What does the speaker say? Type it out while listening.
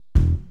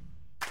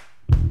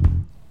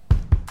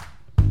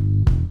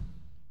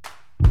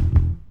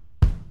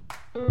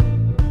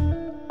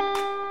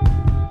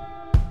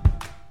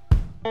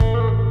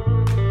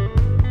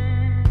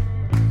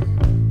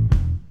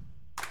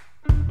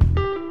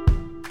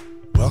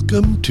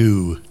Welcome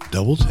to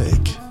Double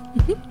Take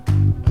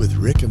with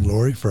Rick and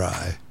Lori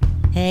Fry.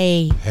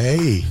 Hey.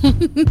 Hey.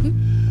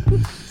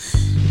 I'm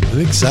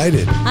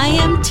excited. I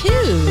am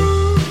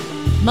too.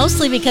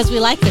 Mostly because we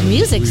like the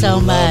music so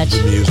much.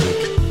 The music.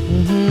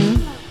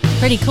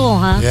 Pretty cool,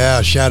 huh?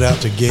 Yeah, shout out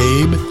to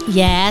Gabe.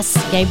 Yes,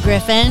 Gabe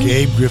Griffin.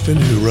 Gabe Griffin,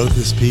 who wrote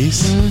this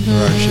piece for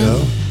our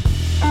show.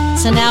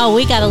 So now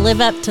we got to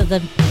live up to the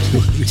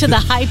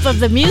hype of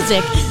the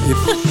music.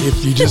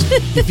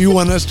 If you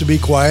want us to be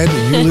quiet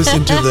and you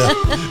listen to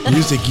the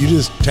music, you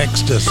just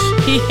text us.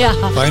 Yeah.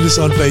 Find us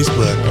on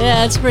Facebook.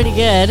 Yeah, it's pretty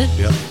good.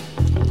 Yep.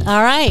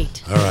 All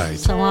right. All right.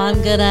 So we're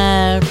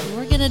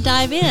gonna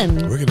dive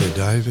in. We're gonna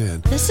dive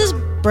in. This is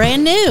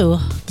brand new.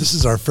 This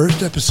is our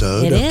first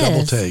episode of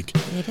Double Take.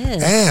 It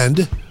is.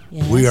 And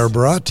Yes. we are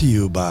brought to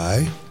you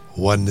by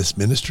Oneness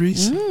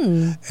Ministries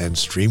and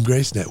Stream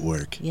Grace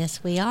Network.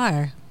 Yes, we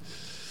are.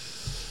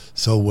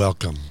 So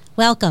welcome.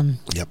 Welcome.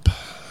 Yep.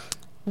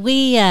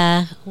 We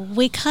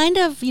kind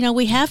of,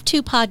 we have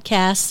two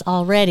podcasts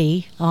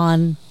already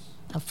on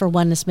for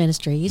Oneness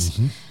Ministries.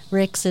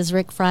 Rick's is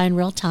Rick Fry in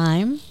Real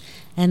Time,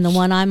 and the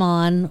one I'm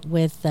on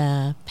with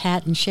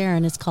Pat and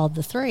Sharon is called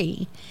The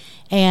Three.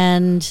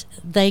 And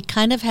they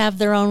kind of have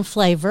their own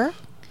flavor,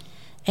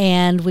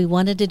 and we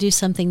wanted to do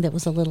something that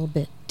was a little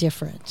bit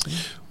different.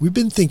 We've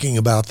been thinking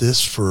about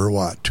this for,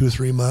 2 or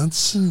 3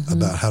 months,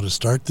 about how to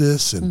start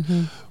this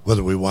and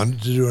whether we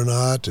wanted to do it or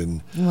not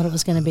and what it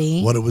was going to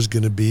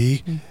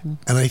be.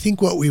 And I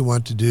think what we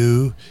want to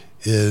do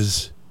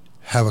is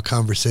have a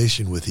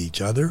conversation with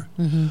each other.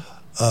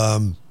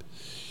 One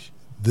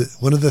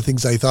of the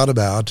things I thought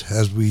about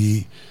as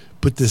we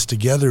put this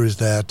together is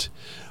that,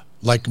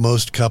 like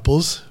most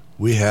couples,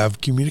 we have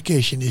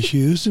communication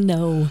issues.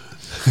 No.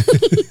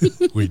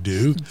 We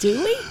do.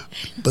 Do we?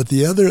 But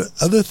the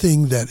other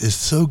thing that is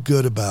so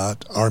good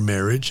about our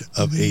marriage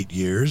of 8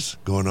 years,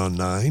 going on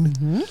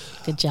 9,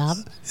 Good job.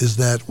 is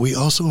that we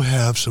also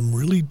have some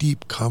really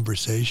deep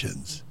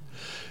conversations.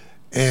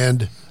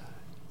 And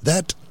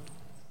that,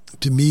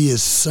 to me,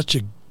 is such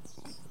a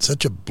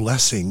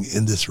blessing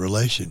in this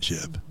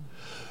relationship,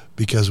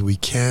 because we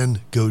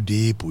can go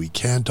deep, we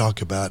can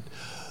talk about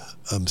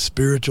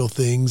spiritual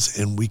things,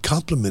 and we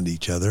complement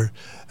each other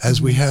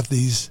as we have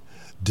these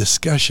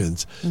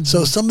discussions.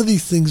 So some of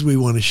these things we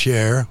want to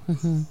share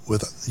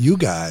with you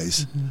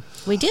guys.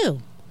 We do.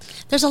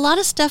 There's a lot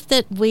of stuff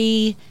that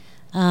we,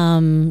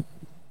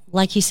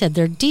 like you said,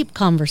 they're deep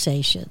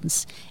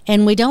conversations,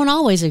 and we don't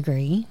always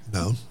agree.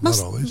 No, not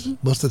always.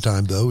 Most of the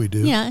time, though, we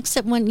do. Yeah,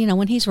 except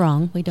when he's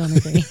wrong, we don't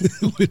agree.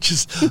 Which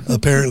is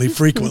apparently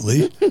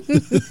frequently.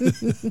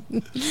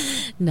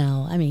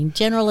 No, I mean,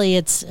 generally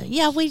it's,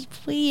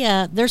 we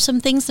there's some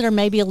things that are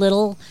maybe a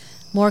little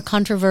more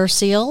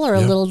controversial or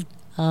a little,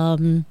 I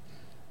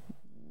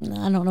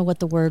don't know what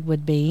the word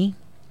would be.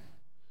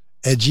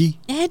 Edgy.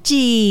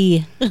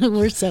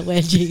 We're so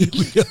edgy.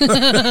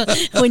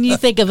 When you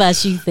think of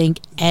us, you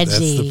think edgy.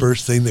 That's the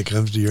first thing that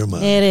comes to your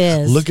mind. It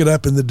is. Look it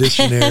up in the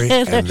dictionary,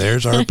 and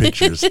there's our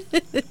pictures.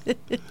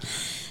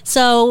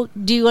 So,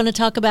 do you want to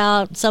talk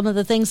about some of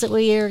the things that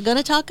we are going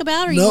to talk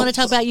about, or you want to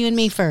talk about you and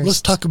me first?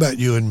 Let's talk about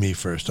you and me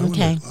first.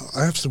 Okay.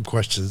 I have some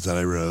questions that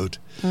I wrote,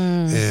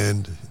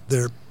 and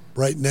they're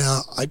right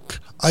now.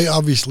 I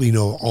obviously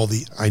know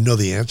I know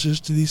the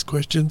answers to these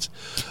questions,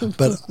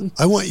 but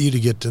I want you to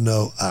get to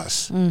know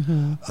us.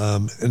 And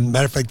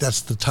matter of fact,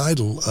 that's the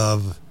title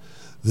of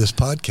this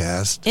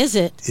podcast. Is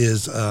it?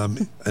 Is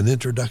an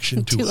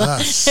introduction to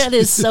us. That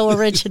is so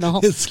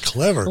original. It's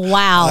clever.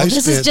 Wow.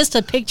 This is just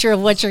a picture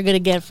of what you're going to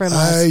get from us.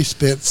 I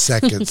spent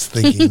seconds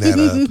thinking that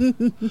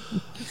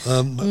up.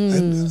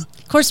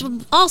 Of course,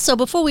 also,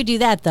 before we do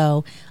that,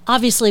 though,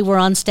 obviously we're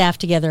on staff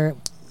together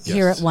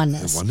here at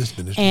Oneness. Oneness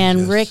Ministries,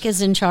 and Rick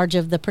is in charge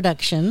of the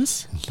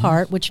productions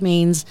part, which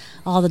means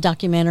all the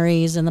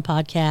documentaries and the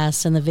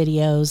podcasts and the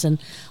videos and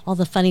all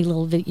the funny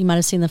little you might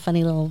have seen the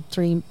funny little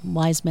 3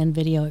 wise men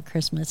video at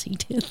Christmas. He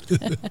did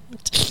that,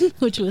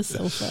 which was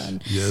so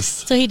fun. Yes.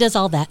 So he does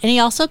all that. And he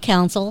also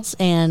counsels,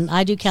 and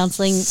I do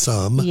counseling.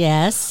 Some.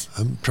 Yes.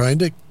 I'm trying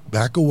to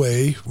back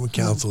away from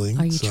counseling.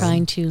 Are you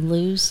trying to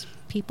lose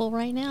people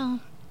right now?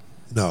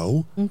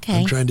 No. Okay.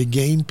 I'm trying to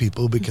gain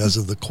people because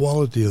of the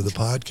quality of the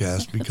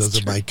podcast, because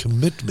of my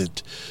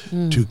commitment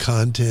to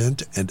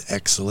content and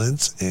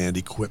excellence and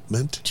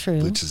equipment.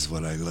 True. Which is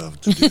what I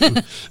love to do.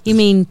 You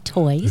mean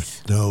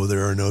toys? No,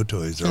 there are no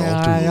toys. They're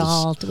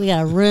all tools. We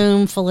got a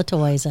room full of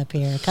toys up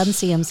here. Come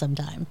see them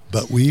sometime.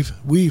 But we've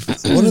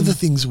one of the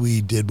things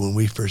we did when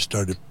we first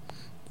started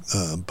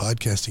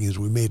podcasting is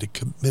we made a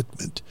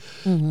commitment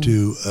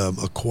to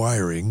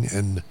acquiring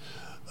and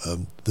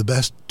the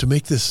best to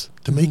make this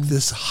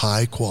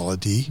high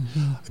quality,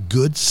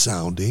 good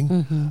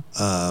sounding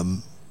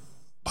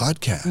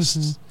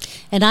podcasts.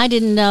 And I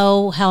didn't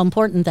know how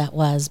important that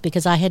was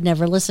because I had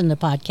never listened to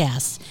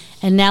podcasts.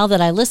 And now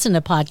that I listen to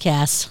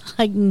podcasts,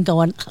 I can go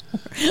on.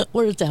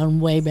 We're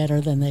sound way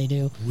better than they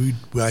do.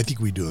 I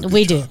think we do a good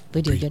we job. do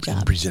a good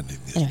job presenting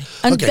this.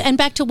 Anyway, Okay. and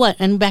back to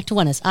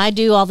Oneness. I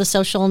do all the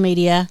social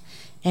media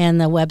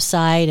and the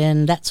website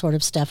and that sort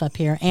of stuff up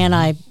here. And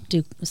I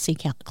do see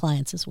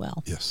clients as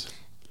well. Yes.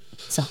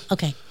 So,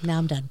 okay, now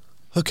I'm done.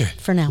 Okay.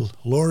 For now.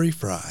 Lori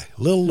Fry.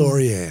 Little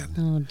Lori Ann.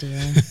 Oh,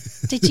 dear.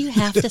 Did you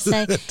have to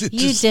say?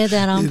 You did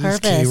that on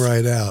purpose. It came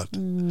right out.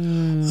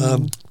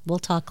 We'll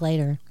talk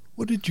later.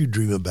 What did you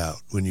dream about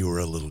when you were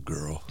a little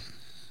girl?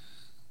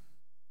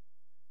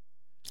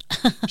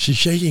 She's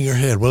shaking her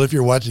head. Well, if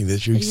you're watching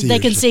this, you can see They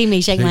can see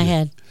me shake my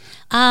head.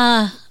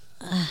 I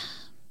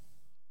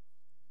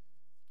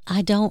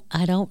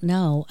don't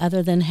know,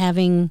 other than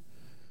having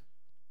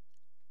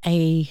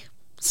a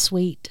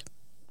sweet,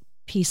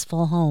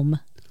 peaceful home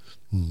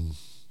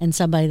and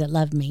somebody that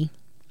loved me.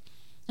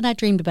 And I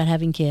dreamed about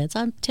having kids.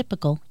 I'm a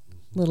typical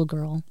little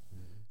girl.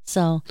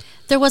 So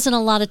there wasn't a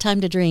lot of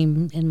time to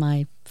dream in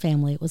my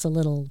family. It was a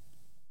little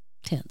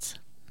tense.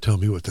 Tell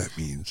me what that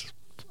means.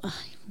 Well,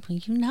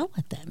 you know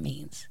what that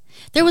means.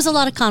 There was a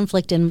lot of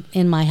conflict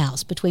in my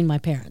house between my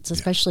parents,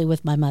 especially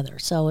with my mother.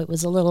 So it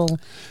was a little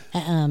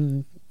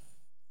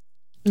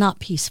not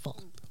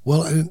peaceful.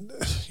 Well, and,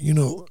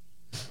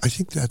 I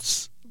think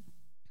that's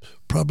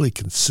probably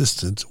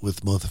consistent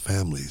with most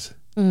families.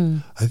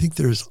 I think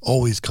there's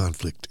always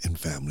conflict in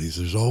families.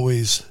 There's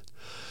always...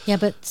 Yeah,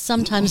 but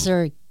sometimes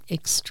they're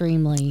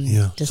extremely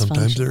dysfunctional.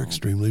 Sometimes they're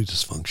extremely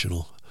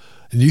dysfunctional.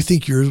 And you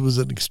think yours was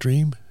an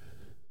extreme?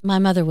 My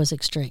mother was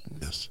extreme.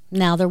 Yes.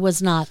 Now, there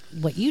was not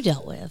what you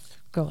dealt with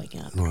growing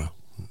up. Well,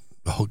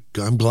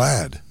 I'm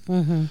glad.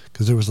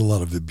 Because there was a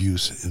lot of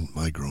abuse in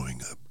my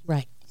growing up.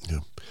 Right.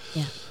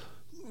 Yeah.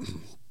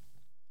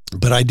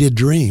 But I did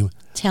dream.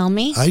 Tell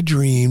me. I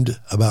dreamed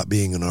about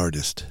being an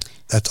artist.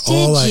 That's Did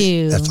all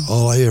you? That's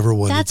all I ever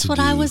wanted to do. That's what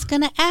I was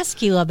going to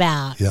ask you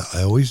about. Yeah,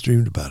 I always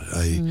dreamed about it.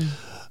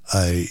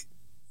 I'm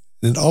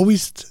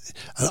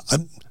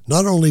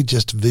not only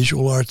just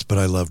visual arts, but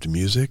I loved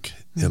music,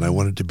 and I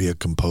wanted to be a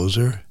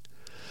composer.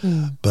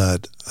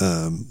 But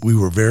we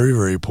were very,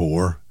 very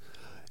poor,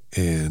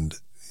 and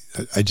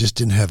I just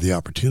didn't have the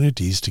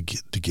opportunities to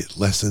get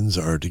lessons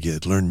or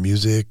to learn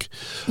music.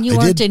 You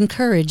weren't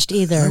encouraged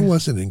either. I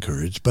wasn't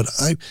encouraged, but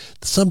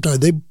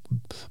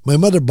my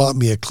mother bought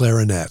me a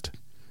clarinet.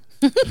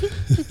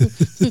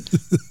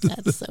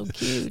 That's so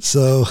cute.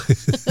 So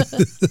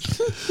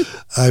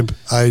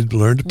I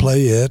learned to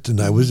play it, and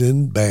I was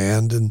in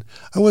band, and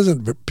I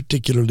wasn't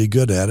particularly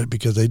good at it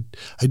because I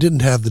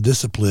didn't have the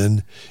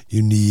discipline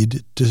you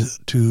need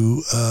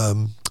to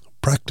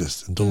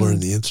practice and to learn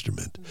the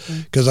instrument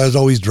because I was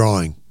always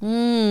drawing.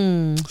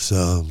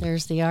 So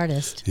there's the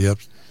artist. Yep.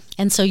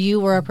 And so you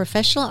were a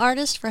professional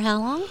artist for how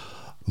long?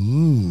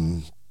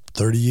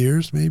 30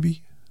 years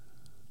maybe.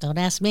 Don't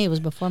ask me. It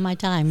was before my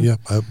time. Yeah,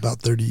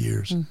 about 30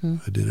 years.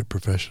 I did it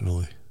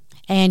professionally.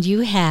 And you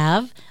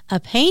have a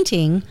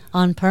painting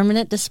on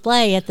permanent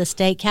display at the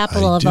state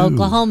capitol of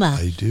Oklahoma.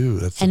 I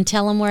do. And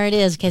tell them where it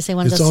is in case they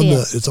want to go see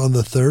it. It's on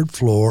the third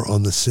floor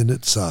on the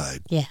Senate side.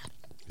 Yeah.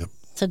 Yep.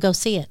 So go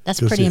see it. That's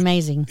pretty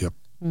amazing. Yep.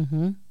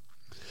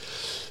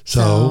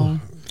 So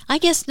I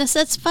guess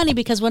that's funny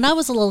because when I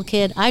was a little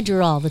kid, I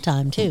drew all the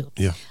time too.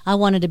 Yeah. I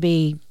wanted to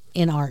be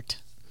in art,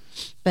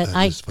 but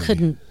I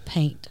couldn't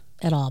paint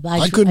at all. But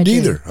I couldn't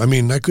either. I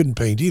mean, I couldn't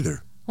paint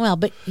either. Well,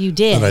 but you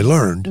did. But I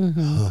learned.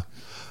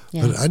 Yeah.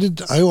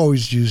 But I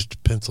always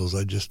used pencils.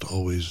 I just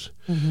always,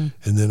 and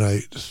then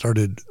I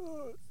started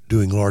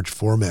doing large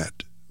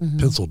format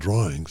pencil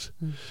drawings.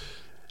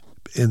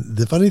 And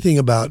the funny thing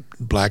about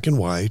black and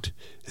white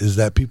is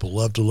that people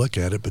love to look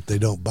at it, but they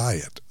don't buy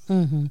it.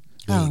 They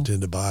don't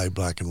tend to buy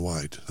black and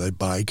white. They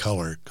buy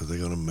color because they're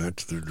going to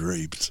match their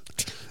drapes.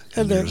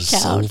 And their couch.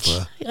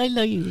 Sofa. I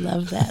know you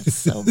love that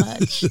so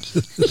much.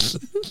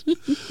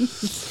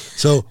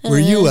 So were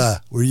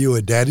you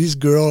a daddy's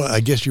girl? I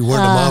guess you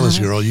weren't a mama's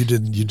girl. You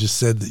didn't. You just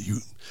said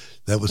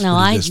that was no.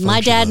 My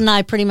dad and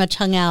I pretty much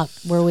hung out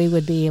where we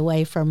would be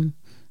away from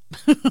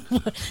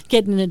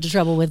getting into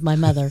trouble with my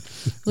mother.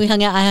 I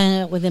hung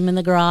out with him in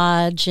the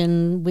garage,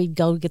 and we'd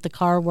go get the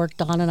car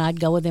worked on, and I'd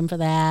go with him for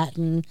that.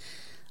 And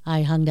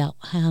I hung out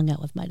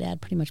with my dad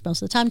pretty much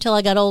most of the time until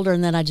I got older,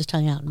 and then I just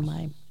hung out in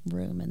my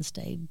room and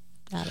stayed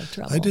out of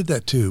trouble. I did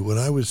that too when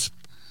I was.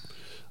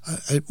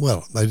 I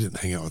didn't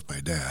hang out with my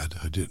dad.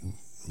 I didn't.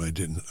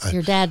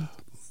 Your dad.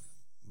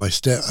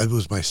 I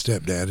was my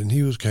stepdad, and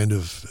he was kind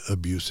of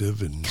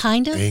abusive and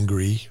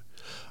angry.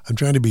 I'm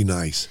trying to be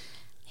nice.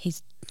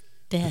 He's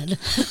dead.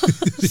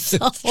 So,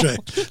 right.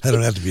 I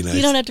don't have to be nice.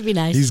 You don't have to be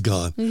nice. He's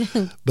gone.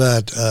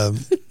 But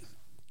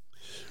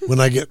when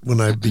I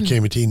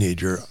became a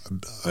teenager,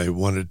 I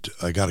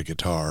got a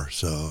guitar,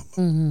 so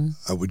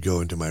I would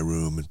go into my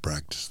room and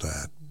practice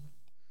that.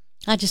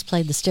 I just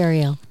played the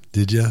stereo.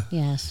 Did you?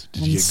 Yes.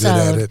 Did you get good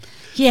at it?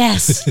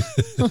 Yes.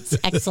 It was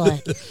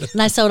excellent. And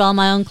I sewed all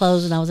my own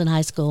clothes when I was in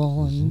high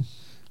school and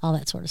all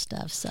that sort of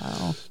stuff.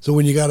 So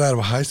when you got out of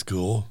high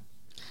school,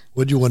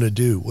 what did you want to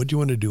do? What did you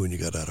want to do when you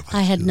got out of high school?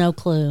 I had no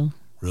clue.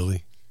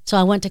 Really? So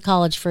I went to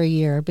college for a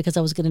year because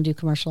I was going to do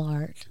commercial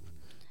art.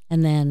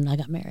 And then I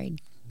got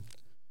married.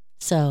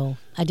 So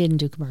I didn't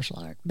do commercial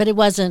art. But it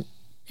wasn't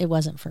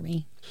for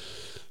me.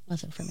 It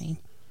wasn't for me.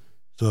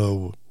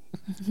 So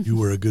You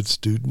were a good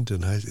student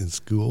in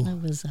school? I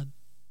was an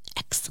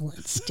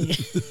excellent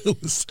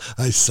student.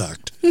 I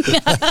sucked.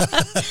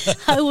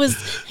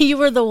 You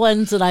were the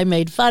ones that I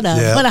made fun of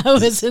when I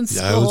was in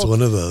school. Yeah, I was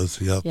one of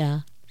those, yep.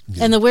 Yeah.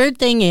 And the weird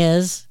thing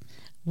is,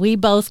 we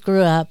both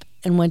grew up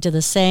and went to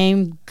the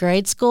same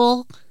grade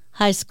school,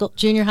 high school,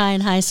 junior high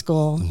and high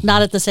school,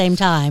 not at the same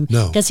time.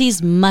 No. Because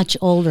he's much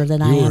older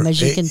than I am,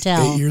 as you can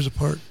tell. 8 years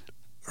apart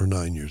or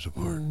 9 years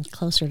apart?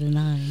 Closer to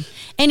 9.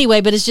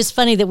 Anyway, but it's just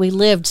funny that we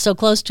lived so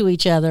close to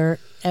each other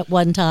at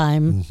one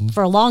time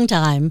for a long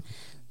time.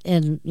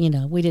 And,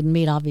 we didn't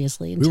meet,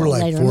 obviously, until later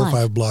in life. We were like 4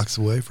 or 5 blocks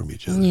away from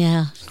each other.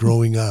 Yeah.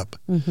 Growing up.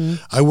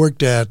 I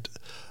worked at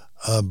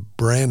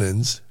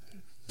Brannan's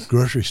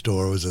grocery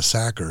store. Was a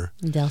sacker.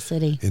 In Del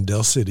City.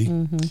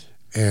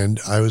 And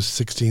I was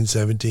 16,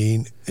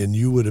 17, and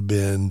you would have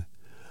been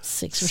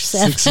 6 or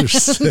 7. 6 or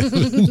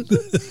 7.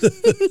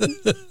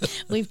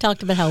 We've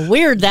talked about how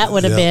weird that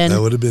would have been.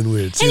 That would have been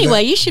weird. See,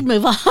 anyway, you should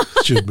move on.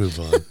 Should move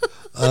on.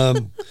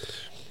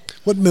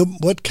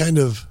 What kind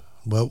of...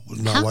 Well,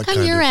 not How what come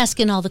kind you're of,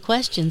 asking all the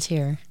questions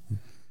here?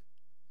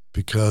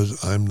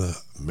 Because I'm the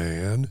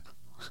man.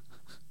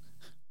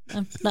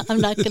 I'm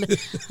not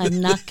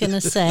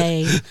gonna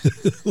say.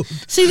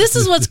 See, this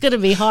is what's going to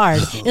be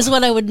hard. Is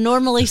what I would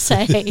normally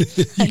say.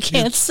 I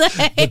can't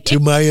say. But to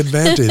my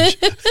advantage.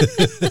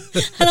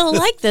 I don't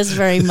like this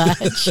very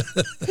much.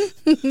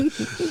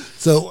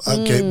 So,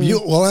 okay,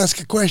 we'll ask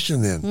a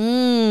question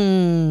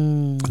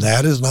then.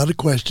 That is not a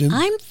question.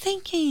 I'm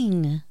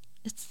thinking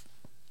it's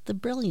the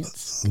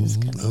brilliance.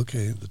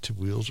 Okay, the 2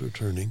 wheels are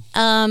turning.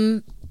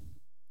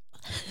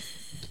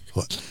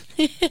 What?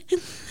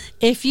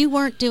 If you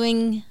weren't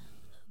doing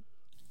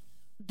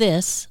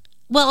this,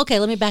 well, okay,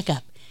 let me back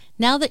up.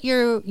 Now that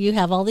you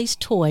have all these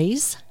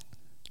toys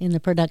in the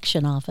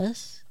production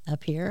office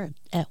up here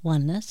at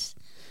Oneness,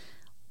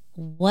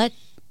 what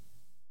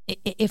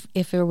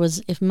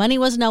if money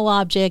was no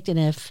object, and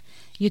if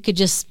you could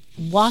just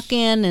walk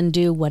in and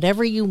do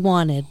whatever you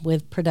wanted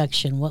with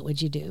production, what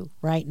would you do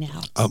right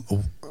now?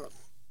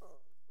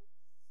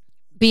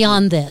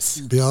 Beyond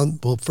this.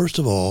 Well, first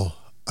of all,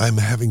 I'm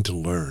having to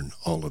learn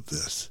all of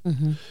this.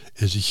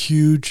 It's a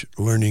huge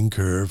learning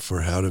curve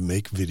for how to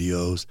make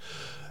videos,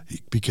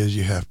 because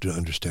you have to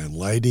understand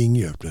lighting,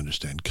 you have to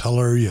understand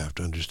color, you have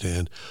to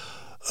understand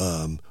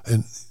how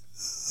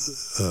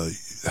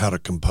to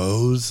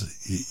compose.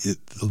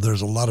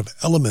 There's a lot of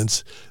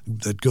elements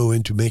that go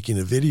into making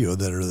a video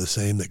that are the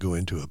same that go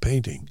into a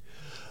painting.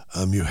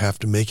 You have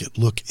to make it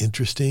look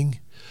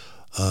interesting.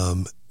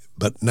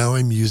 But now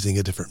I'm using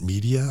a different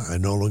media. I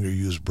no longer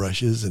use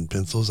brushes and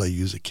pencils. I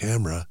use a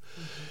camera.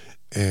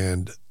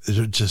 And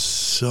there's just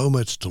so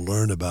much to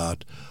learn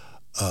about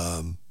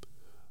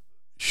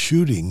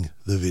shooting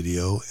the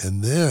video.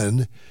 And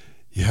then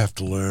you have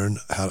to learn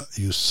how to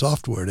use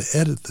software to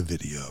edit the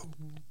video.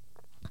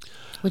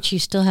 Which you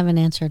still haven't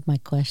answered my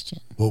question.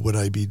 What would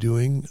I be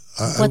doing?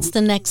 What's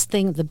the next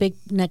thing, the big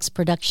next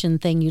production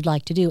thing you'd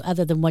like to do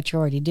other than what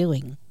you're already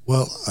doing?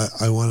 Well,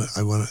 I want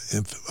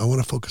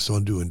to focus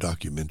on doing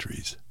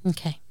documentaries.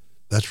 Okay.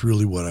 That's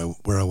really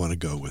where I want to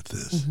go with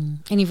this.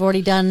 And you've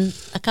already done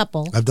a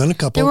couple. I've done a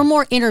couple. There were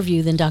more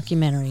interview than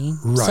documentary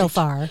so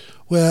far.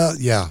 Well,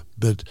 yeah,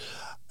 but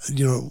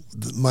the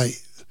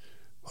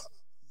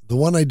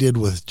one I did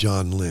with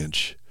John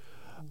Lynch,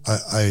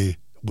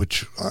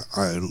 which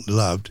I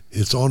loved.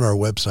 It's on our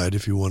website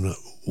if you want to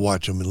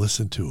watch them and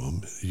listen to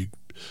them.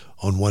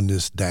 On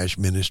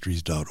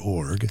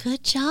oneness-ministries.org.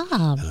 Good job.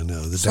 I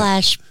know.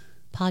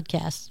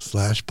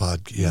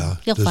 /podcast. Yeah.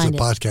 You'll There's find a it.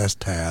 podcast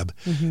tab,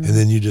 and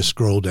then you just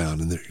scroll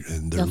down, and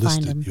they're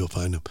listed. You'll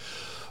find them.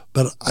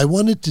 But I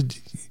wanted to,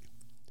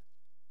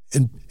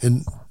 and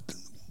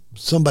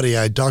somebody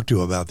I talked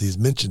to about these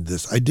mentioned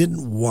this. I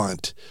didn't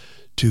want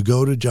to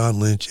go to John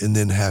Lynch and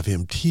then have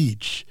him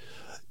teach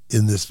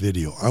in this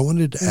video. I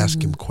wanted to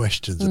ask him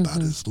questions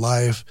about his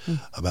life,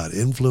 about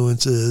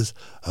influences,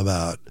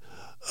 about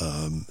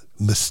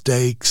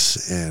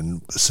mistakes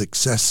and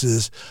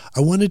successes.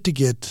 I wanted to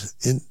get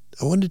to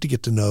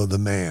know the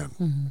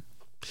man,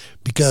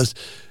 because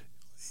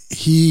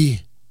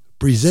he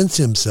presents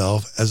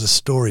himself as a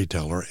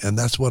storyteller, and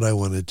that's what I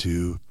wanted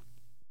to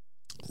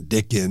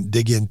dig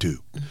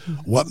into.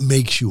 What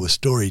makes you a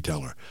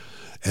storyteller?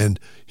 And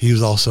he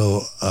was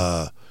also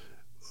a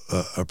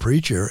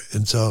preacher,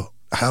 and so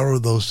how do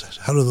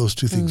those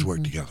 2 things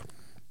work together?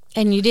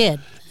 And you did.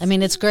 I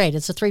mean, it's great.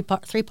 It's a three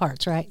parts,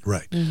 right?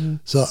 Right.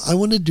 So I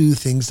want to do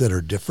things that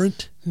are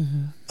different.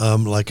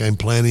 Like I'm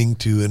planning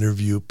to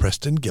interview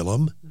Preston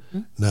Gillum.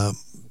 Now,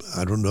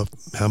 I don't know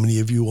how many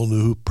of you will know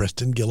who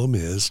Preston Gillum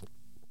is,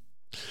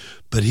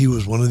 but he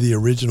was one of the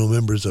original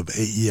members of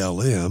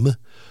AELM,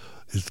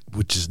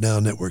 which is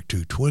now Network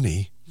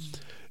 220,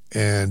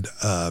 and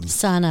the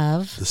son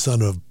of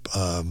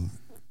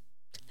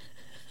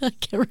I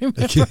can't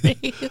remember.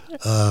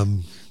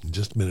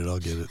 Just a minute, I'll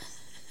get it.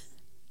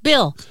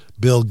 Bill.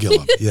 Bill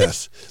Gillum,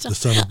 yes, the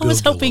son of Bill I was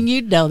hoping Gillum.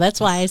 you'd know. That's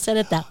why I said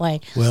it that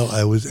way. Well,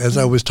 as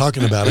I was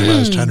talking about him, I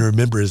was trying to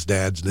remember his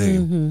dad's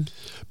name,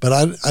 but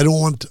I don't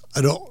want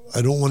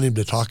him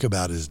to talk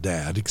about his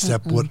dad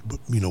except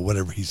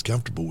whatever he's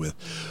comfortable with.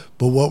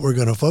 But what we're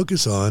going to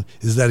focus on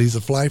is that he's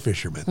a fly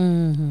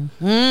fisherman.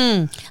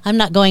 I'm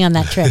not going on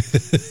that trip.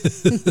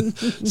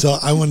 So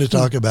I want to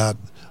talk about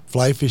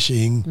fly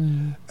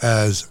fishing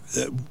as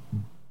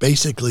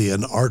basically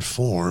an art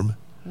form.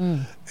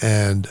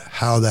 And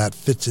how that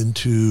fits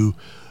into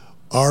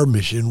our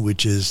mission,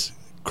 which is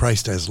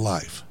Christ as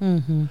life.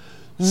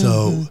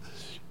 So,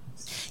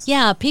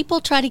 yeah,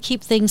 people try to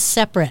keep things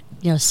separate,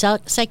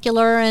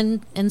 secular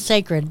and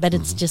sacred, but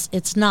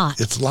it's not.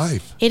 it's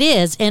life. It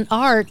is. And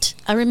art,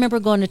 I remember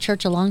going to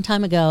church a long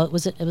time ago. It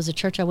was a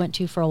church I went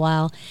to for a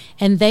while,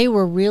 and they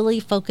were really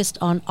focused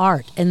on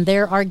art. And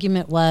their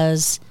argument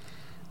was,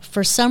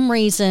 for some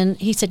reason,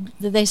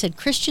 they said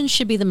Christians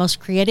should be the most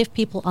creative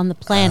people on the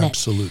planet.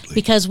 Absolutely.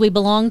 Because we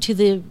belong to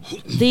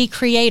the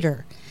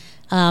Creator.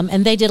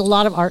 And they did a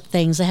lot of art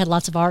things. They had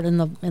lots of art in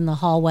the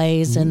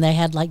hallways, and they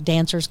had like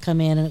dancers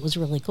come in, and it was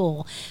really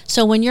cool.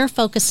 So when you're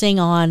focusing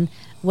on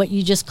what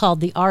you just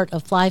called the art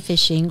of fly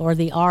fishing or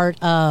the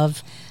art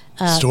of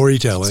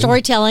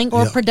storytelling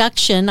or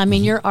production, I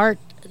mean, your art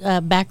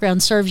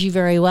background serves you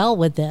very well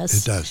with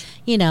this. It does.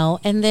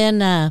 And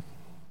then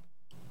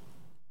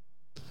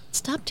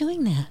stop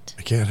doing that.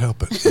 I can't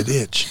help it. It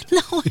itched.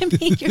 No, I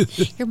mean,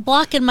 you're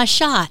blocking my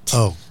shot.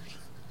 Oh.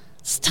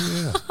 Stop.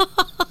 Yeah.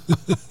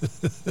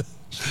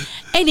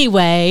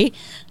 Anyway,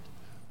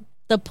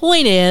 the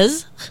point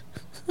is,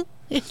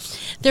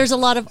 there's a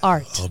lot of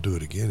art. I'll do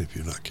it again if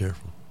you're not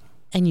careful.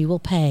 And you will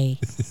pay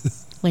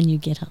when you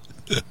get home.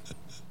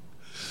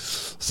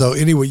 So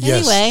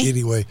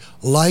anyway,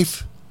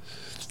 life,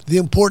 the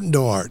importance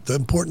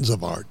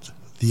of art,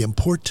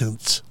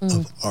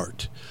 of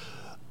art.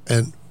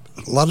 And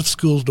a lot of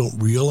schools don't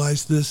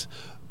realize this,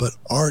 but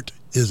art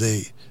is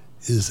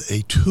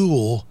a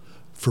tool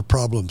for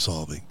problem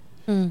solving.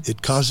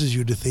 It causes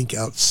you to think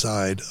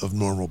outside of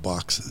normal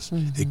boxes.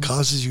 It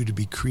causes you to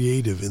be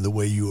creative in the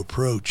way you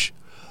approach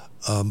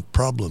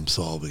problem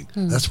solving.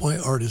 That's why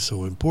art is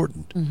so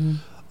important.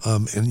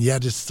 And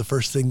yet it's the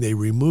first thing they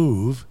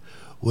remove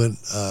when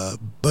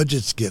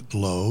budgets get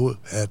low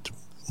at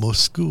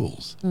most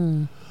schools.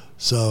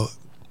 So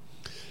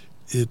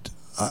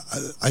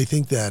I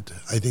think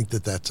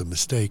that that's a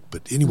mistake.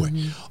 But anyway,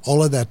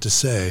 all of that to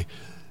say,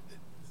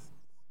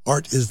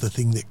 art is the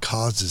thing that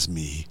causes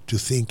me to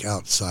think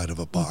outside of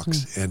a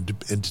box and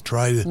to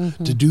try to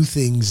do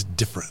things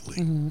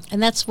differently.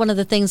 And that's one of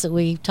the things that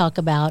we talk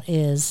about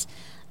is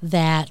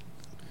that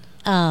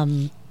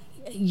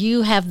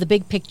you have the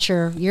big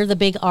picture. You're the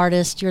big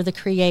artist. You're the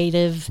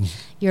creative.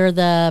 You're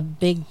the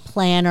big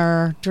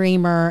planner,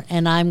 dreamer.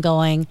 And I'm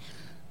going,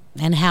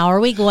 and how are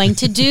we going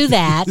to do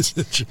that?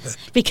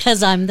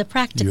 Because I'm the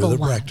practical one. You're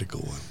the practical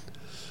one.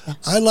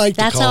 I like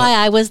That's to call why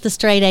I was the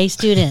straight A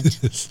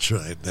student. That's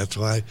right. That's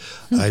why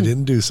I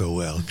didn't do so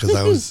well, because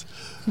I was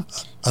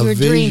I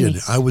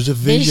was a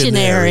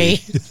visionary.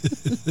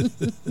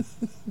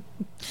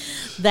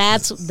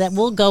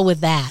 We'll go with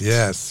that.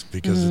 Yes,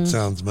 because it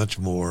sounds much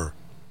more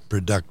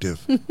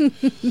productive.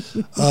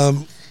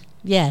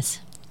 Yes.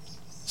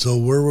 So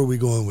where were we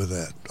going with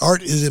that?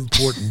 Art is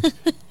important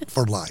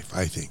for life,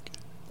 I think.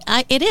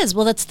 It is.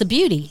 Well, that's the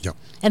beauty. Yep.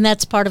 And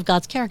that's part of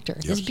God's character,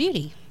 Yes. is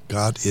beauty.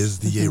 God is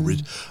the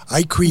original.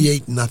 I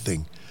create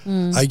nothing.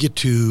 I get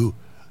to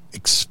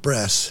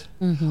express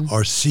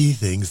or see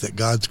things that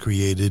God's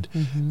created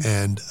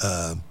and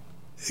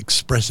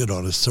express it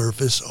on a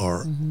surface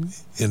or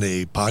in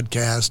a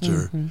podcast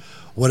or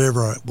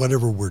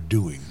whatever we're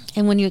doing.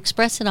 And when you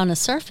express it on a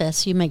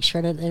surface, you make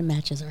sure that it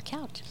matches our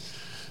couch.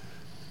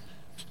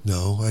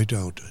 No, I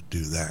don't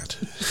do that.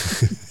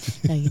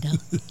 No, you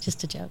don't.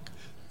 Just a joke.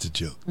 It's a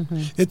joke.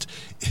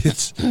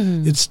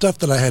 It's stuff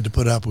that I had to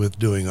put up with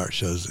doing art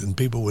shows, and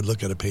people would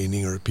look at a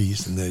painting or a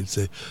piece and they'd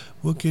say,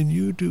 well, can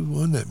you do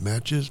one that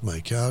matches my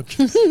couch?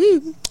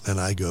 And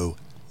I go,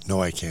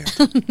 no, I can't.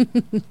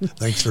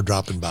 Thanks for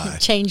dropping by.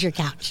 Change your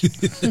couch.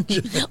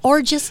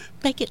 Or just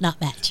make it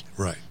not match.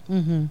 Right.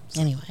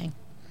 Anyway.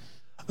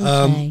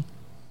 Okay.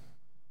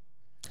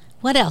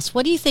 What else?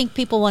 What do you think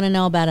people want to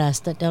know about us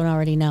that don't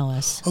already know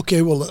us?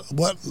 Okay, well,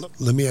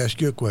 let me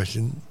ask you a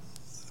question.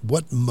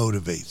 What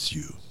motivates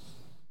you?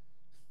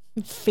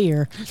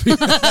 Fear.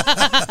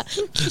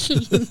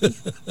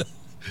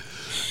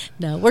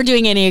 No, we're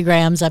doing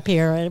Enneagrams up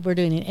here. We're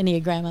doing an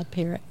Enneagram up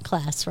here at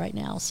class right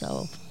now,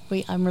 so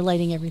I'm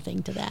relating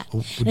everything to that.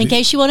 In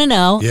case you want to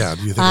know, do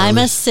you think I'm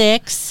a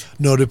 6.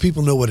 No, do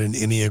people know what an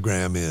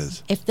Enneagram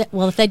is? If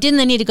they didn't,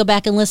 they need to go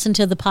back and listen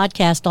to the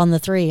podcast on the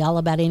 3, all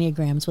about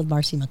Enneagrams with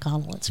Marcy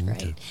McConnell. It's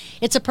great. Okay.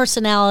 It's a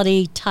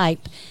personality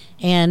type,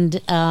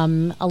 and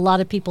a lot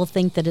of people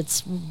think that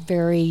it's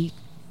very,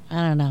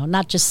 I don't know,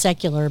 not just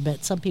secular,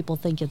 but some people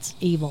think it's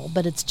evil.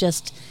 But it's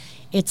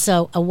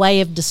a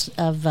way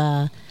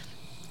of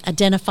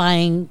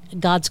identifying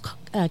God's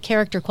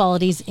character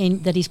qualities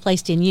that He's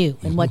placed in you,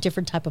 and what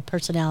different type of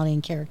personality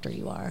and character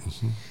you are.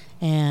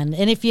 And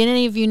if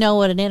any of you know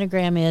what an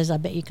Enneagram is, I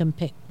bet you can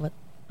pick what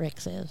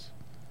Rick's is.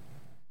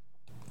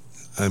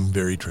 I'm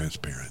very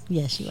transparent.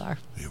 Yes, you are.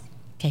 Yeah.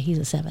 Okay, he's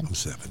a 7. I'm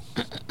 7.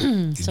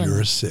 And So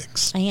you're a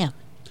 6. I am.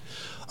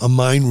 A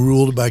mind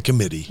ruled by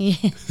committee.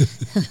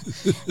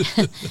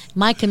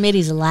 My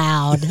committee's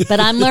loud, but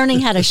I'm learning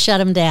how to shut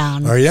them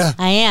down. Are ya?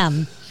 I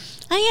am.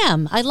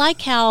 I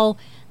like how,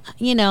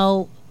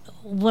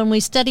 when we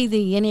study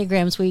the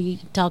Enneagrams, we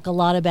talk a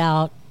lot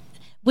about,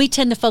 we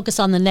tend to focus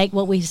on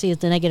what we see as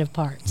the negative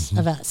parts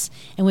of us.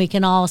 And we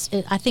can all,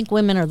 I think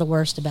women are the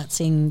worst about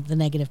seeing the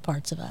negative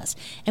parts of us.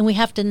 And we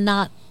have to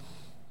not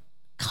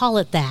call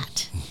it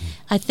that.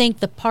 I think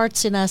the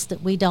parts in us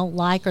that we don't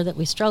like or that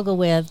we struggle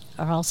with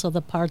are also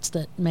the parts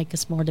that make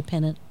us more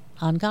dependent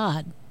on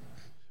God.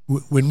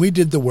 When we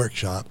did the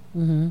workshop,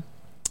 and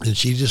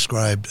she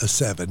described a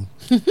 7,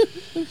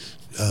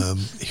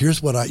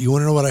 here's what you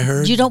want to know what I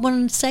heard? You don't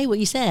want to say what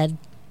you said.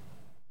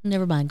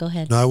 Never mind. Go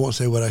ahead. No, I won't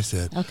say what I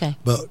said. Okay.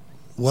 But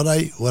what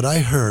I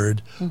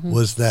heard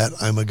was that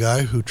I'm a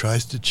guy who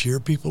tries to cheer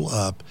people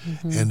up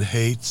and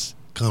hates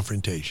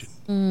confrontation,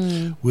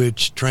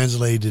 which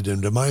translated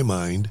into my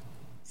mind,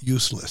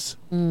 useless.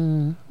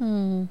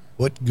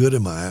 What good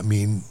am I? I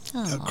mean,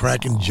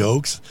 cracking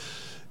jokes,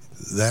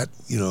 that,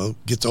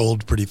 gets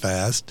old pretty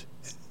fast.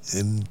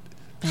 And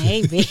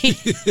maybe.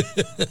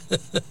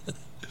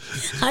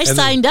 I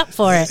signed up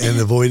for it. And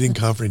avoiding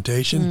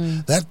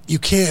confrontation, that you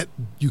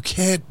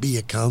can't be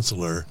a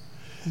counselor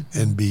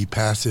and be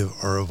passive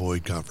or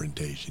avoid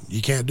confrontation.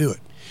 You can't do it,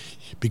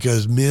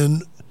 because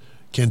men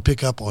can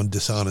pick up on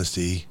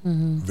dishonesty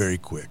very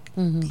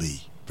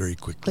quickly.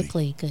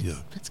 Quickly, good.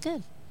 Yeah. That's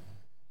good.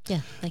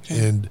 Yeah, they can.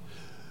 And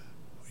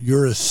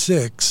you're a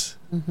 6,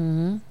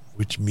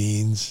 which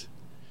means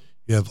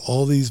you have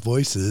all these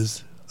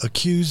voices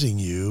accusing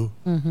you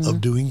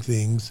of doing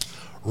things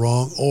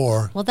wrong,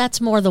 or... Well, that's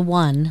more the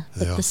 1.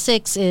 But Yeah. the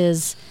 6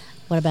 is,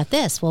 what about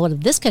this? Well, what if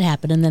this could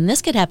happen, and then this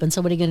could happen,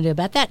 so what are you going to do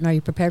about that? And are you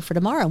prepared for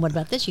tomorrow? And what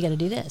about this? You got to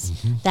do this.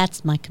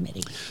 That's my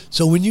committee.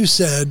 So when you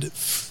said,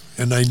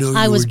 and I know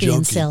I you was were being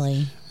joking,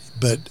 silly.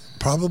 but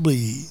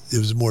probably it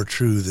was more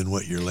true than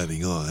what you're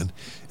letting on,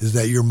 is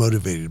that you're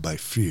motivated by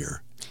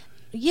fear.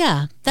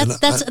 Yeah,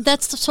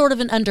 that's sort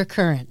of an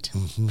undercurrent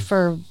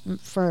for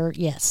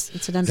yes,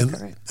 it's an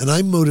undercurrent. And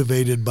I'm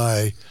motivated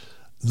by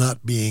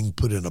not being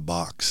put in a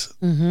box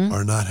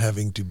or not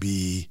having to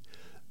be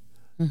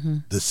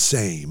the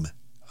same.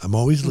 I'm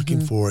always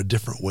looking for a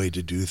different way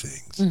to do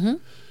things.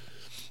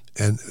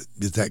 And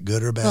is that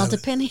good or bad? Well,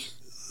 depending.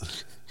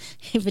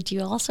 But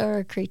you also are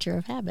a creature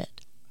of habit.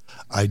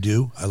 I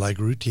do. I like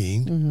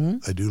routine.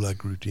 I do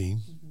like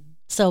routine.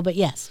 So, but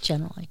yes,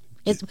 generally.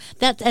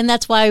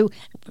 That's why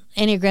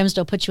Enneagrams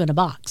don't put you in a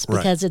box,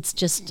 because it's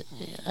just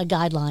a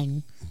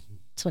guideline.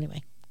 So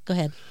anyway, go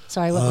ahead.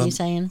 Sorry, what were you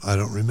saying? I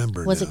don't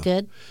remember. Was it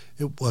good?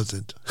 It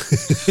wasn't.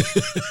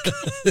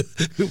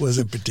 It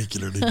wasn't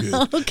particularly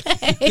good.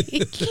 Okay.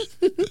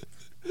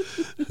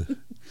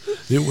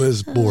 It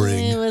was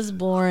boring. It was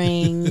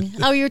boring.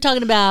 Oh, you were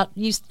talking about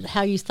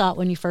how you thought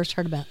when you first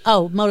heard about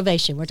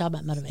motivation. We're talking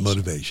about motivation.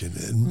 Motivation.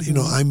 And,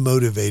 I'm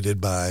motivated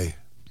by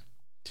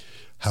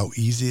how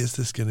easy is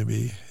this going to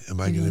be? Am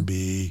I going to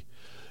be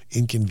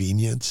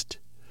inconvenienced?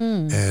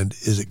 And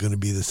is it going to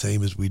be the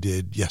same as we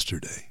did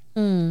yesterday?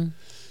 And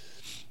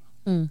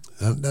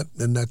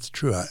that's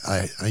true.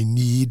 I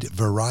need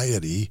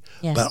variety,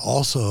 but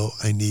also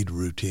I need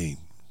routine.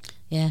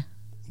 Yeah.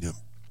 Yeah.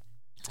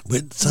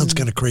 It sounds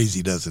kind of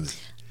crazy, doesn't it?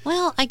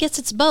 Well, I guess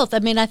it's both. I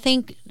mean, I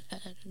think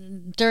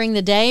during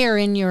the day or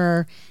in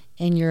your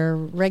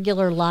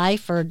regular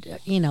life or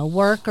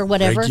work or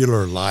whatever.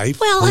 Regular life?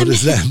 Well, what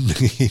does that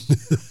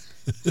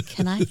mean?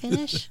 Can I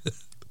finish?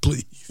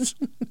 Please.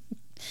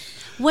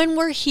 When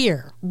we're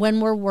here, when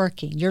we're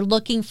working, you're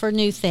looking for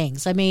new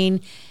things. I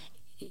mean,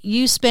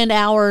 you spend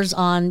hours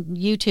on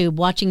YouTube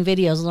watching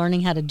videos,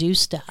 learning how to do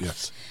stuff.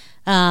 Yes.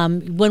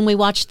 When we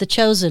watch The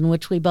Chosen,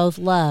 which we both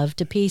love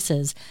to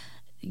pieces,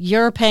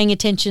 you're paying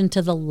attention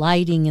to the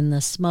lighting and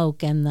the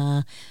smoke and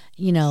the,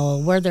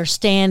 where they're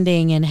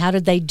standing and how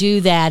did they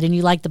do that, and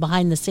you like the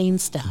behind the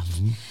scenes stuff.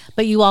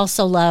 But you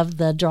also love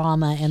the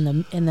drama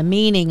and the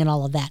meaning and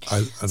all of that.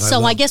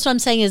 I guess what I'm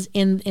saying is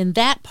in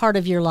that part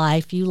of your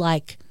life, you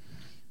like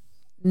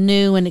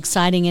new and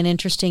exciting and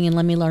interesting and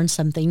let me learn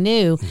something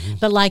new.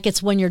 But like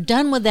it's when you're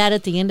done with that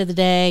at the end of the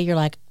day, you're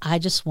like, I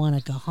just want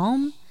to go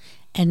home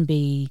and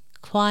be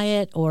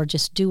quiet or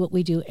just do what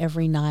we do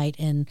every night.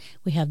 And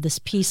we have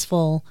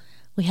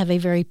a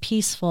very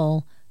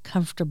peaceful,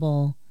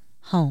 comfortable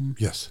home.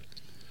 Yes.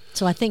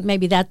 So I think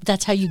maybe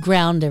that's how you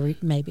ground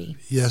maybe.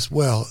 Yes.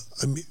 Well,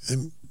 I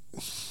mean,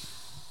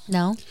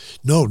 No,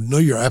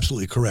 you're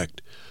absolutely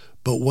correct.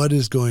 But what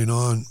is going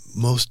on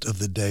most of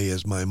the day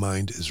is my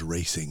mind is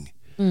racing.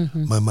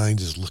 My mind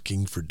is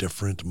looking for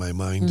different. My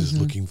mind is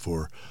looking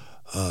for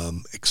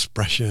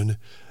expression.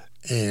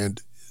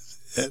 And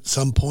at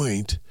some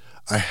point,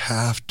 I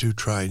have to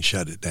try and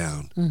shut it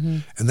down.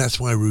 And that's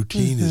why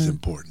routine is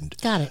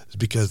important. Got it. It's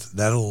because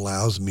that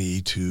allows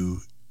me to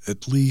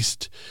at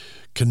least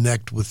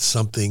connect with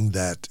something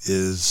that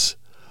is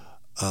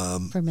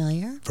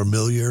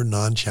familiar,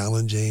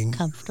 non-challenging,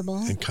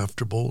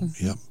 comfortable.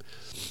 Mm-hmm. Yep.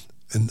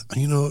 And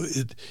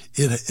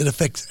it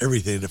affects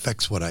everything. It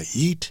affects what I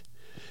eat.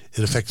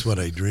 It affects what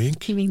I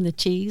drink. You mean the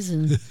cheese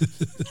and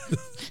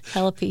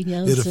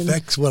jalapenos? It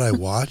affects what I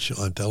watch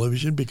on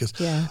television because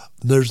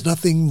there's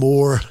nothing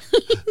more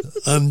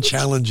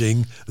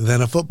unchallenging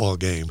than a football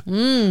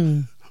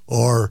game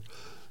or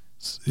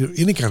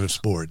any kind of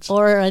sports.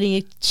 Or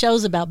any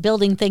shows about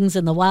building things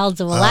in the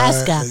wilds of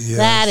Alaska. Yes,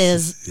 that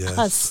is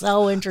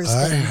so interesting.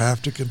 I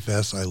have to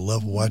confess, I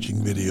love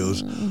watching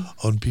videos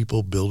on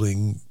people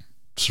building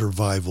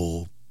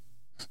survival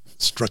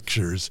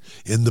structures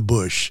in the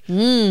bush.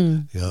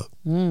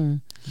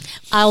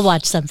 I'll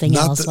watch something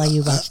else while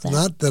you watch that.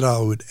 Not that I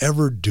would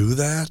ever do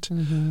that,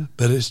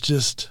 but it's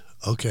just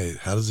okay.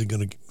 How's he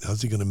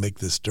gonna make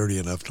this sturdy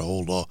enough to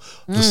hold all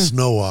the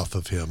snow off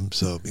of him?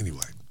 So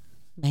anyway,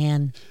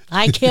 man,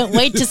 I can't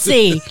wait to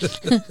see.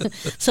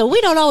 So we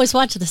don't always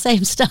watch the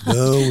same stuff.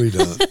 No, we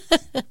don't.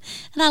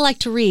 And I like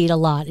to read a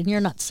lot, and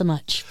you're not so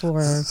much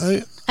for.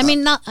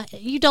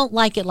 You don't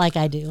like it like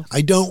I do.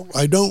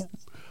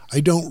 I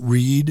don't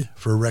read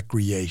for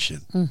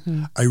recreation.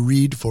 I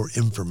read for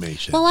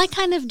information. Well, I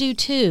kind of do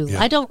too.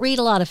 Yeah. I don't read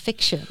a lot of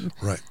fiction.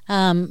 Right.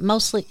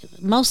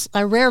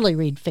 I rarely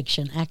read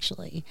fiction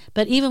actually.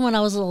 But even when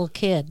I was a little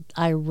kid,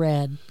 I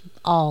read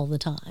all the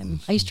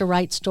time. I used to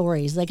write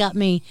stories.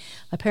 My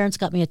parents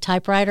got me a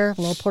typewriter,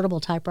 a little portable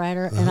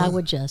typewriter, and I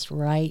would just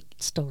write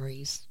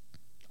stories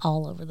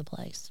all over the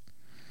place.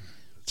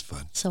 That's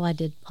fun. So I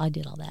did all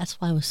that.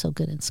 That's why I was so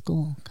good in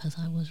school, because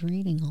I was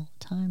reading all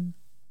the time.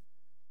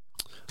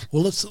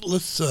 Well,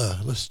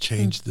 let's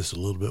change this a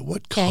little bit.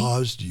 What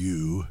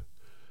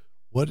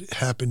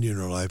happened in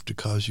your life to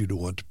cause you to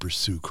want to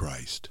pursue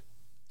Christ?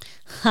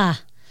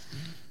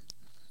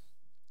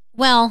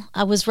 Well,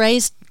 I was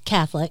raised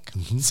Catholic,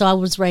 so I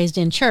was raised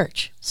in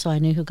church, so I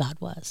knew who God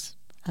was.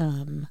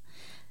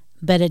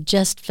 But it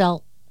just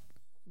felt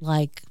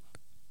like...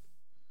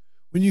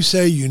 When you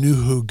say you knew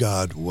who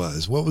God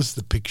was, what was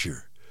the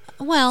picture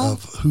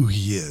of who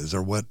he is,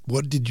 or what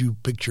did you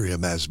picture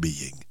him as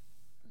being?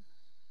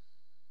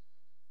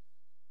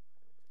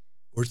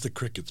 Where's the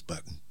crickets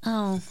button?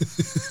 Oh,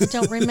 I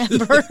don't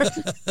remember.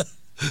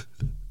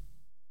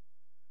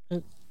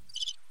 There it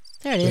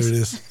is. There it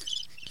is.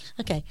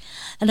 Okay,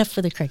 enough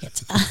for the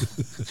crickets.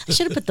 I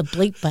should have put the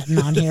bleep button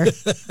on here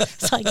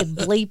so I could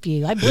bleep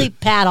you. I bleep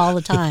Pat all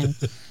the time.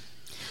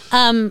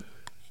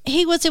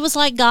 It was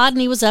like God,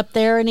 and he was up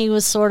there, and he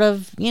was sort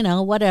of,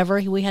 whatever.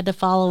 We had to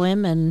follow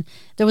him, and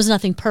there was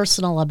nothing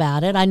personal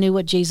about it. I knew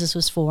what Jesus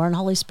was for, and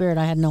Holy Spirit,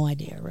 I had no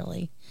idea,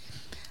 really.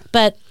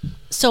 But,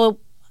 so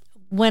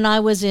when I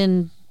was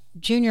in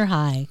junior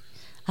high,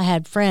 I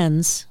had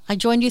friends. I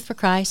joined Youth for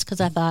Christ because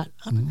I thought,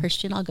 I'm a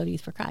Christian, I'll go to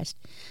Youth for Christ.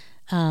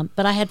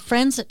 But I had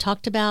friends that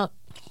talked about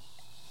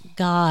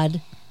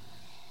God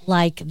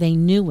like they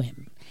knew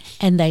him,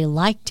 and they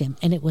liked him,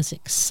 and it was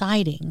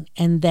exciting,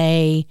 and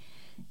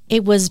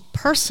it was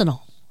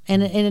personal.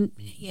 And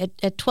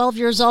at 12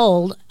 years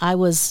old, I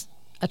was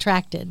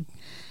attracted,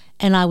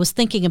 and I was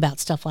thinking about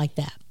stuff like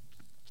that.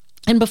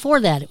 And before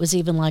that, it was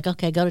even like,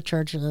 okay, go to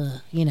church,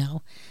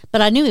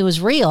 But I knew he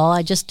was real.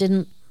 I just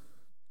didn't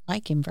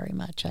like him very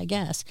much, I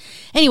guess.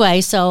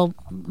 Anyway, so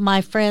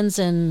my friends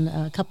and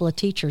a couple of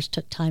teachers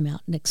took time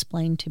out and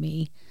explained to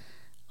me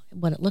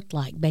what it looked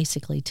like,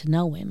 basically, to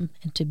know him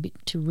and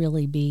to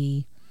really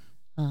be,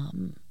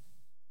 to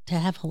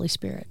have Holy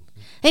Spirit.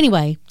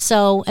 Anyway,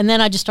 and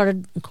then I just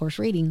started, of course,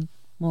 reading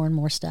more and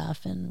more stuff,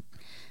 and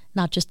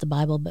not just the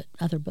Bible, but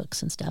other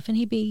books and stuff. And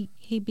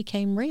he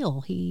became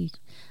real.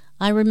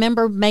 I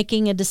remember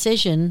making a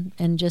decision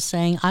and just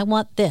saying, I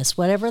want this.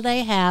 Whatever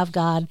they have,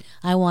 God,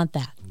 I want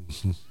that.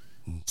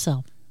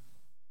 So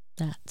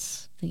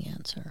that's the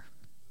answer.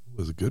 It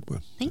was a good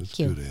one. Thank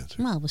you. A good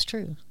answer. Well, it was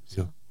true.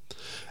 So.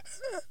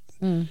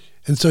 Yeah.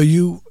 And so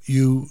you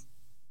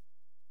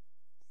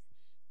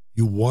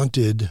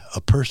wanted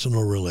a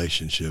personal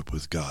relationship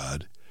with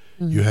God.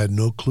 You had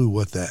no clue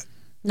what that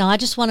No, I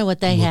just wanted what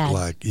they had.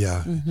 Like,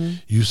 yeah.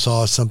 You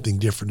saw something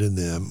different in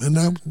them. And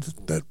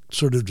that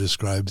sort of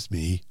describes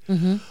me.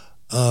 And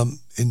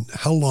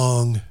how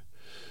long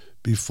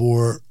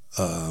before,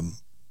 how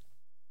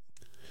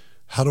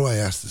do I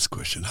ask this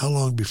question? How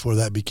long before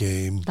that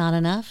became... Not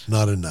enough?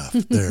 Not enough.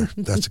 There.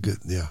 That's good.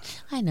 Yeah.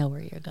 I know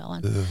where you're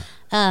going.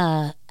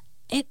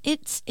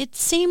 It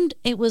seemed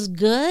it was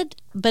good,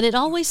 but it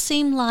always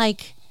seemed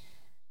like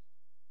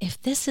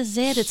if this is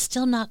it, it's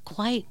still not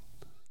quite...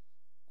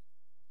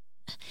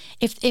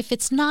 If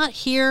it's not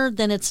here,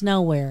 then it's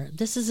nowhere.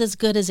 This is as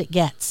good as it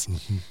gets.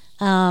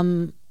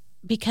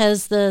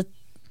 Because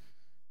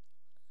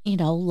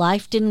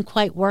life didn't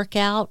quite work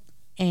out,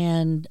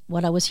 and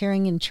what I was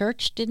hearing in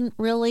church didn't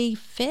really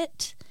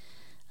fit.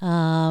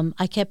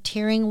 I kept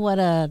hearing what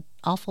a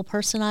awful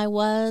person I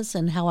was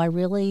and how I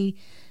really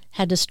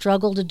had to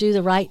struggle to do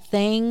the right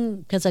thing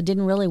because I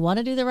didn't really want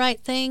to do the right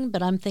thing,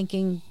 but I'm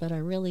thinking, but I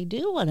really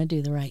do want to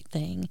do the right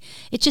thing.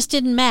 It just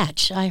didn't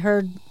match. I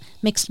heard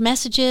mixed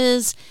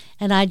messages,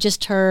 and I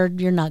just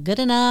heard, you're not good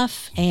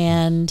enough,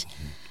 and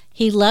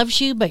he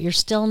loves you, but you're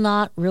still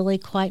not really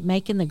quite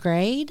making the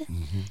grade.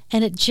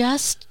 And it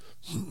just,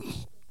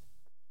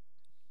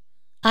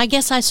 I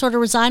guess I sort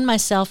of resigned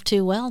myself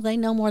to, well, they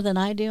know more than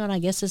I do, and I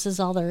guess this is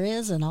all there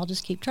is, and I'll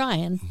just keep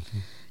trying.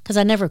 Because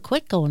I never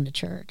quit going to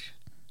church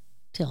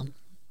till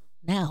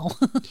now.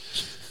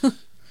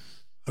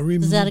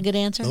 Is that a good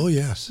answer? Oh,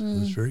 yes.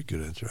 That's a very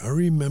good answer. I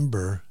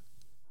remember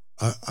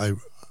I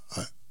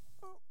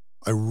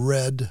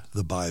read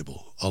the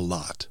Bible a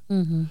lot.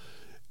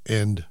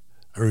 And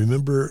I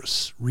remember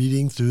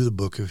reading through the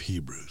book of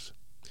Hebrews.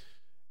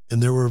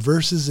 And there were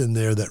verses in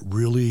there that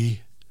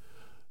really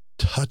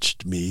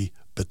touched me,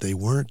 but they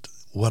weren't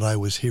what I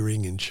was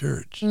hearing in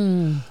church.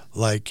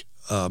 Like,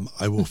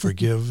 I will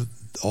forgive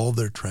all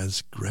their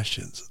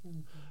transgressions.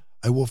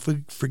 I will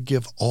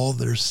forgive all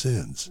their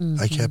sins.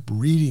 I kept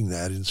reading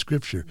that in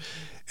Scripture.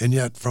 And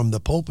yet from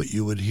the pulpit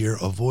you would hear,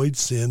 avoid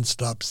sin,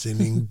 stop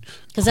sinning.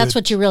 Because that's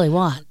what you really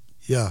want.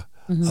 Yeah.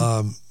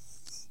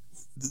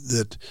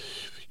 That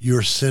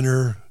you're a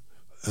sinner,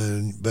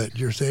 but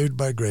you're saved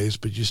by grace,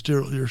 but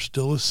you're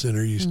still a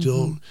sinner. You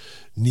still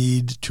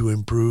need to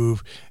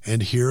improve.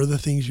 And here are the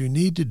things you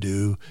need to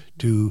do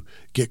to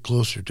get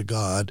closer to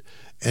God.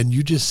 And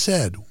you just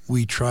said,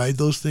 we tried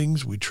those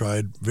things. We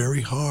tried very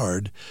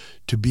hard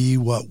to be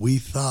what we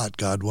thought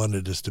God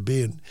wanted us to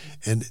be, and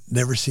it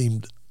never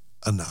seemed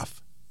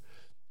enough.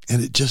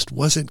 And it just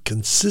wasn't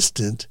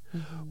consistent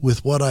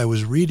with what I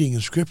was reading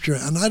in Scripture.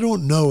 And I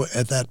don't know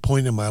at that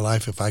point in my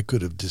life if I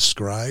could have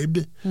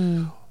described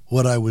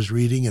what I was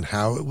reading and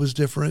how it was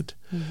different.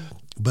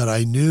 But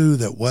I knew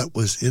that what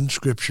was in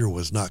Scripture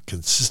was not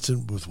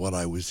consistent with what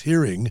I was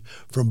hearing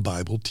from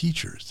Bible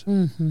teachers.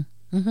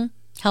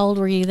 How old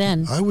were you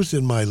then? I was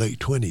in my late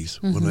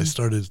 20s when I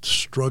started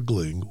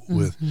struggling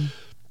with,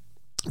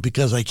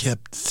 because I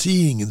kept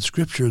seeing in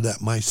Scripture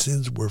that my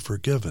sins were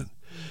forgiven.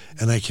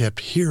 And I kept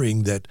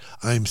hearing that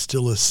I'm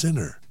still a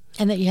sinner.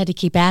 And that you had to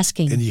keep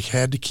asking. And you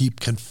had to keep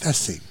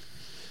confessing.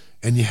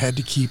 And you had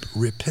to keep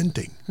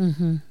repenting.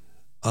 And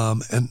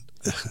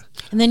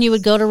then you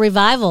would go to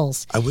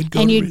revivals. I would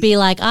go and to you'd be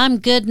like, I'm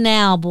good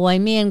now, boy.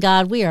 Me and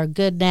God, we are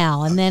good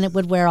now. And then it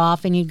would wear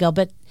off and you'd go,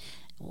 but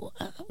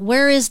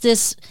where is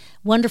this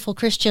wonderful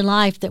Christian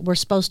life that we're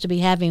supposed to be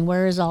having?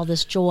 Where is all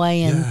this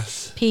joy and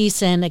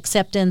peace and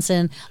acceptance?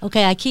 And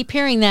okay, I keep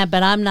hearing that,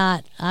 but I'm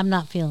not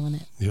feeling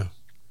it.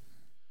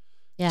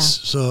 Yeah.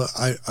 So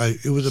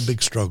it was a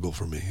big struggle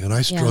for me, and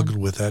I struggled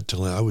with that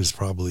till I was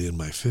probably in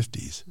my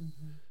 50s.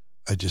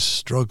 I just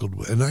struggled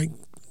with, and I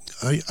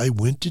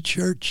went to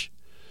church.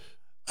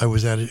 I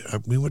was at it.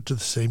 We went to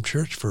the same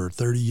church for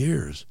 30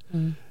 years,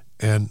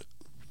 and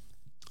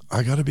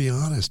I got to be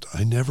honest,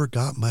 I never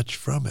got much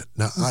from it.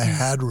 Now, I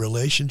had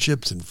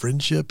relationships and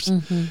friendships,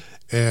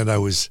 and I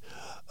was,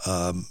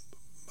 I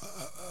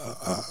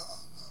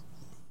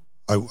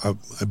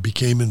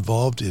became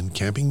involved in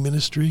camping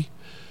ministry,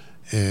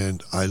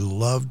 and I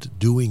loved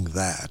doing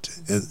that.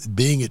 And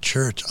being at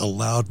church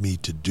allowed me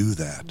to do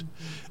that.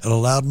 It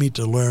allowed me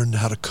to learn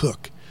how to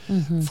cook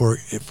for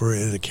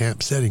in a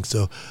camp setting.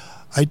 So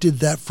I did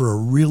that for a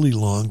really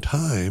long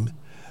time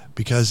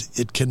because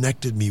it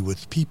connected me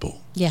with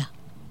people. Yeah.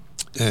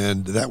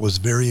 And that was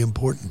very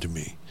important to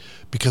me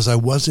because I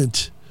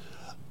wasn't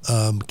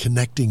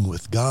connecting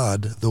with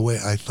God the way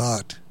I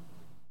thought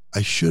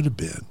I should have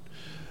been,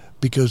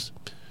 because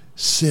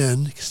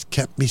sin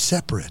kept me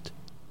separate.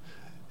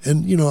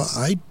 And,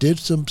 I did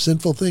some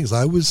sinful things.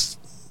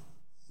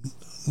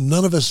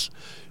 None of us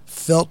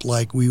felt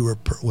like we were,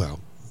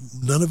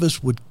 none of us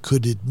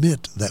could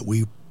admit that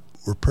we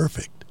were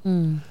perfect.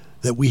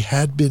 That we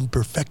had been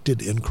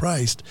perfected in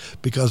Christ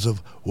because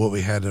of what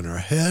we had in our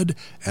head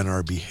and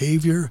our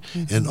behavior,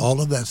 and all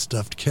of that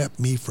stuff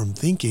kept me from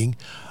thinking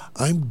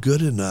I'm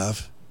good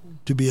enough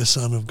to be a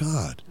son of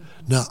God.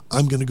 Now,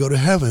 I'm going to go to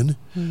heaven,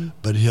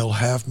 but he'll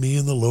have me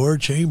in the lower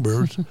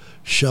chambers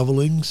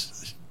shoveling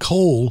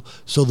coal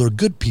so the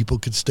good people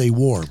could stay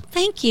warm.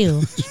 Thank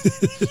you.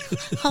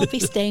 I'll be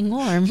staying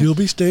warm. You'll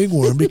be staying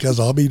warm because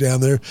I'll be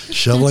down there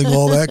shoveling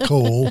all that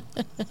coal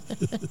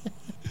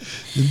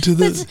into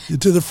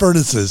the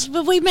furnaces.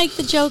 But we make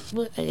the joke,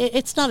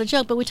 it's not a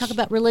joke, but we talk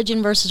about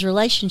religion versus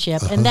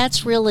relationship, and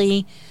that's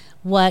really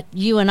what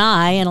you and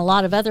I and a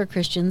lot of other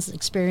Christians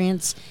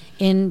experience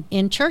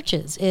in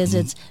churches, is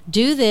it's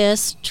do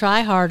this,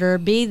 try harder,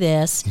 be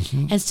this,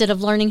 instead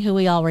of learning who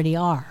we already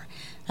are.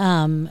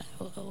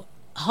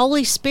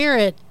 Holy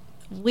Spirit,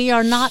 we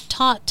are not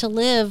taught to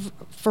live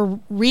for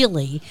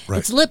really. Right.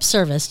 It's lip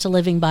service to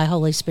living by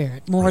Holy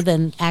Spirit more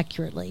than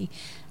actually.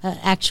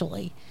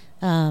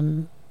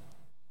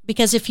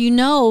 Because if you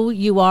know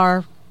you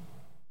are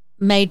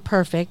made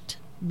perfect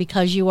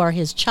because you are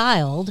his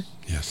child,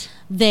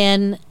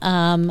 then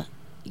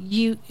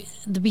the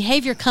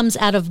behavior comes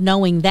out of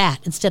knowing that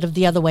instead of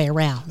the other way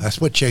around. That's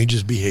what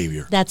changes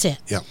behavior. That's it.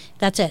 Yeah.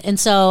 That's it. And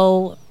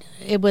so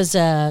it was,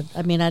 I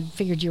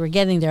figured you were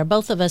getting there.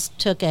 Both of us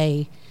took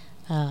a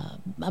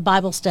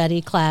Bible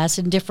study class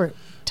in different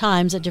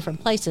times at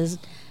different places.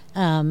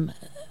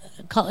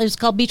 It was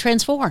called Be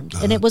Transformed,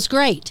 and it was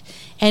great.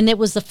 And it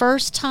was the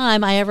first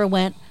time I ever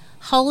went,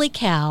 holy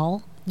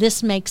cow,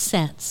 this makes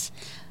sense.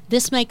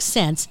 This makes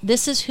sense.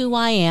 This is who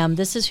I am.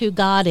 This is who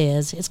God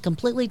is. It's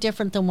completely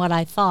different than what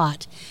I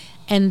thought.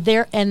 And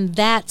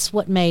that's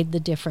what made the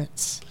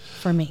difference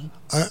for me.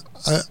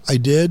 I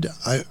did.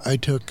 I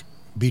took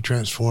Be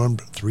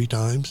Transformed 3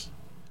 times.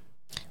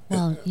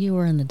 Well, you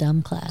were in the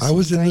dumb class. I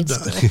was in the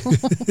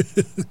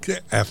dumb.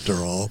 after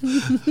all.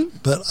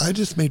 But I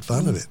just made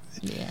fun of it.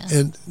 Yeah.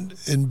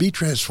 And Be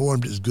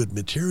Transformed is good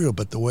material,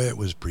 but the way it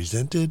was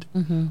presented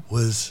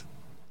was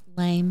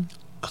lame.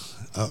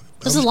 It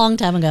was a long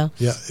time ago.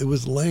 Yeah, it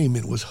was lame.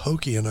 It was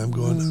hokey, and I'm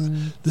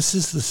going, this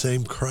is the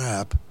same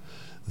crap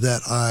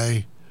that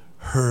I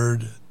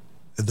heard,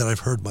 that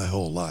I've heard my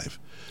whole life.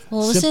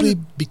 Well, simply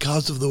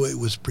because of the way it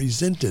was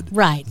presented.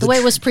 Right, the way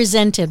it was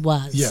presented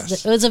was.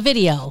 Yes. It was a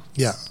video.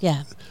 Yeah.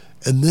 Yeah.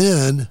 And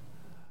then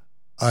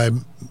I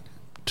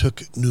took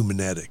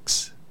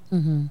pneumonetics.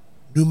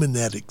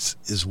 Pneumonetics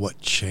is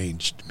what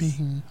changed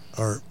me.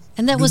 Or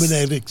and that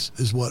pneumonetics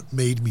is what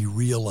made me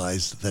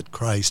realize that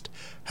Christ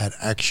had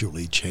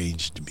actually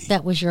changed me.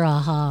 That was your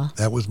aha.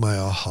 That was my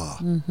aha.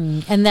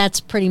 And that's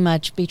pretty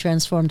much Be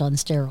Transformed on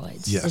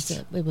steroids. Yes.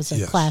 It was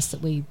a class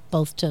that we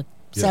both took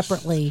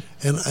separately.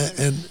 And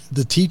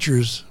the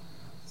teachers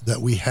that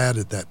we had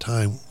at that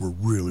time were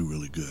really,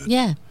 really good.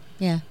 Yeah,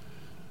 yeah.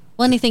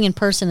 Well, anything in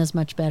person is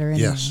much better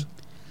anyway. Yes.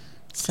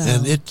 So.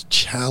 And it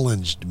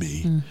challenged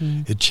me.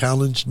 It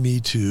challenged me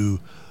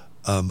to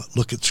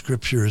look at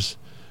scriptures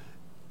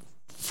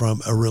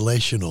from a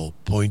relational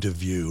point of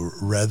view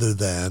rather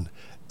than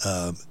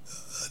an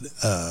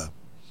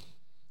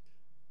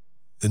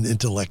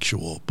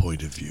intellectual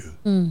point of view.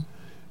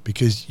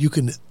 Because you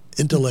can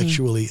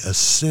intellectually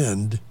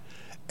ascend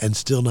and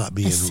still not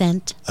be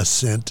assent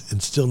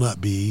and still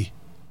not be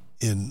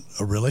in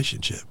a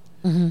relationship.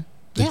 But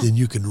then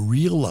you can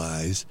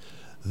realize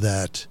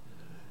that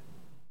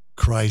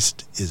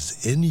Christ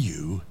is in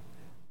you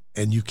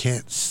and you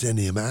can't send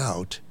him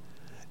out,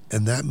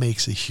 and that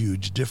makes a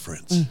huge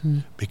difference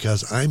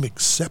because I'm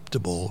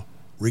acceptable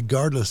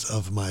regardless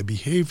of my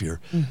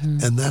behavior.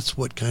 And that's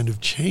what kind of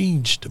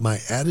changed my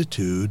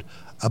attitude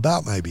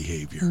about my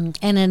behavior.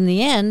 And in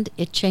the end,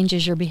 it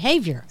changes your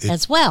behavior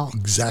as well.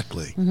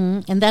 Exactly.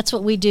 And that's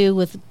what we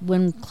do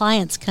when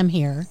clients come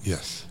here.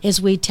 Yes.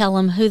 Is we tell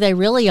them who they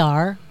really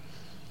are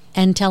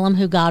and tell them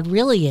who God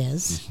really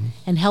is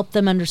and help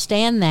them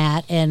understand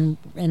that and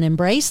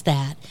embrace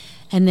that.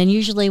 And then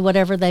usually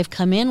whatever they've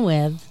come in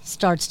with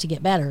starts to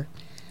get better.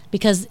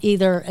 Because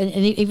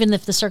even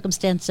if the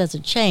circumstance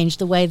doesn't change,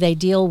 the way they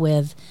deal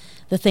with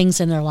the things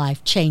in their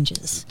life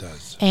changes. It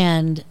does.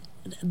 And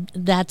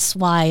that's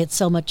why it's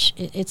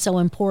so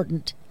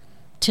important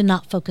to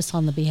not focus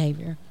on the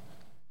behavior.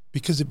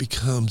 Because it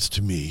becomes,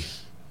 to me,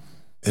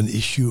 an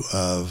issue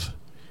of,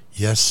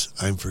 yes,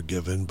 I'm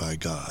forgiven by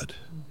God.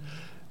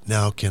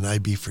 Now, can I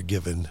be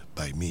forgiven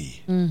by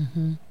me?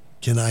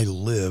 Can I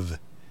live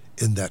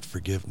in that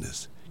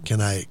forgiveness? Can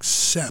I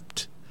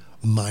accept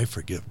my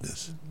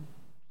forgiveness?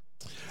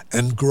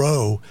 And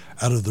grow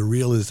out of the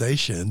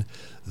realization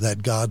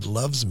that God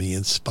loves me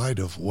in spite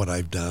of what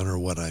I've done or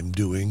what I'm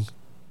doing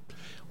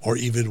or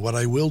even what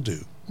I will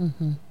do.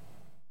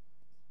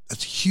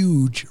 That's a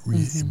huge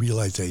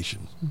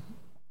realization.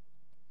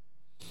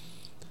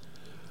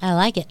 I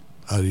like it.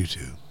 I do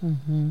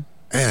too.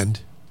 And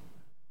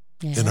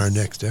in our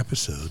next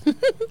episode,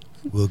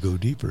 we'll go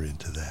deeper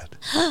into that.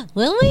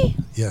 Will we?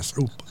 Yes.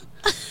 Oh,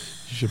 you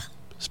should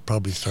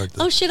probably start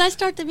the... Oh, should I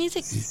start the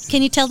music?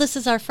 Can you tell this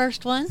is our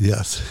first one?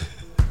 Yes.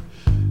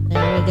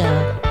 There we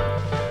go.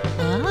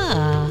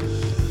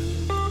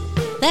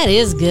 That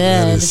is good.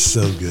 That is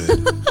so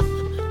good.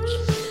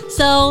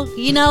 So,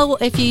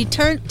 if you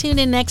tune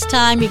in next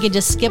time, you can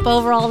just skip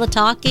over all the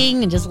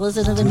talking and just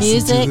listen to the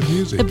music.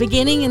 The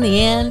beginning and the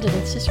end, and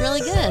it's just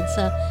really good.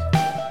 So,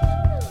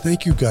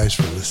 thank you guys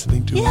for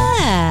listening to us.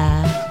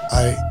 Yeah.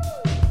 I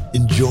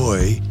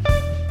enjoy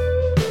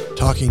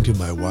talking to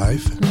my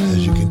wife,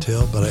 as you can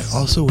tell, but I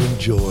also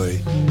enjoy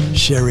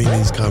sharing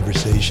these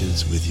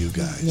conversations with you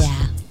guys.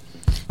 Yeah.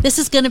 This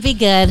is going to be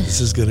good. This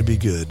is going to be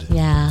good.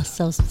 Yeah,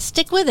 so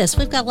stick with us.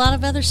 We've got a lot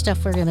of other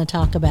stuff we're going to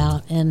talk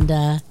about.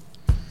 And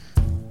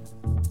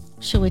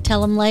should we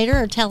tell them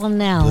later or tell them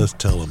now? Let's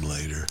tell them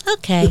later.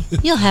 Okay.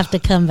 You'll have to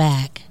come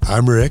back.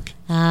 I'm Rick.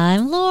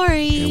 I'm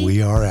Lori. And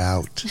we are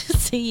out.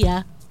 See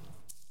ya.